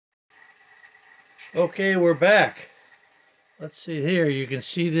Okay, we're back. Let's see here. You can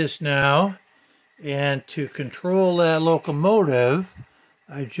see this now. And to control that locomotive,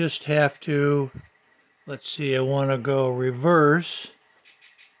 I just have to, let's see, I want to go reverse.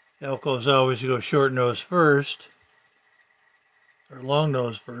 Elco's always go short nose first, or long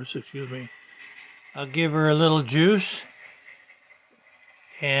nose first, excuse me. I'll give her a little juice,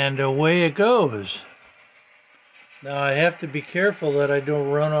 and away it goes. Now I have to be careful that I don't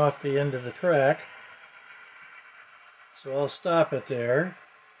run off the end of the track. So I'll stop it there.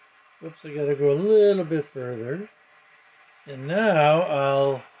 Whoops, I gotta go a little bit further. And now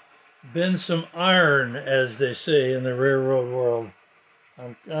I'll bend some iron, as they say in the railroad world.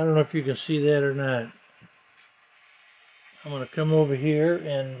 I don't know if you can see that or not. I'm going to come over here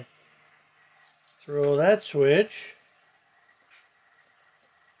and throw that switch,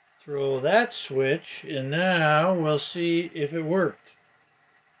 and now we'll see if it worked.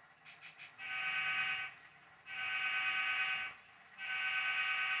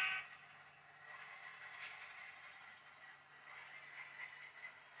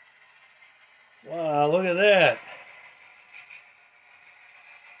 Wow, look at that.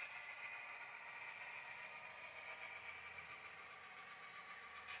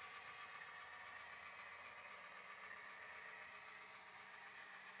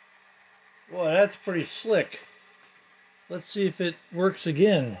 Boy, that's pretty slick. Let's see if it works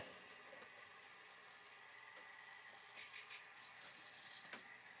again.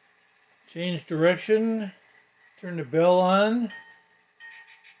 Change direction, turn the bell on.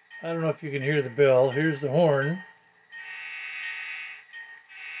 I don't know if you can hear the bell. Here's the horn.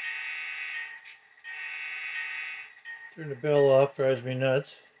 Turn the bell off, drives me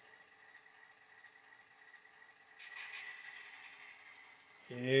nuts.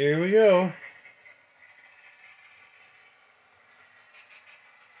 Here we go.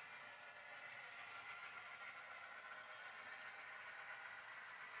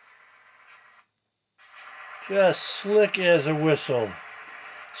 Just slick as a whistle.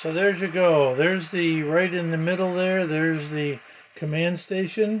 So there's you go. There's the, right in the middle there, there's the command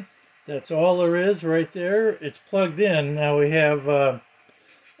station. That's all there is right there. It's plugged in. Now we have,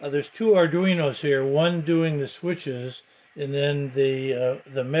 there's two Arduinos here, one doing the switches, and then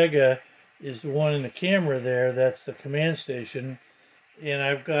the Mega is the one in the camera there. That's the command station. And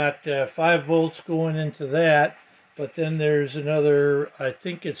I've got 5 volts going into that, but then there's another, I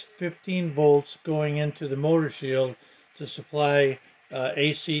think it's 15 volts going into the motor shield to supply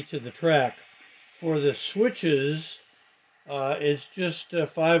AC to the track. For the switches, it's just a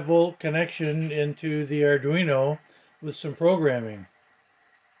 5-volt connection into the Arduino with some programming.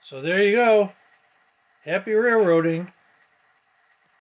 So there you go. Happy railroading.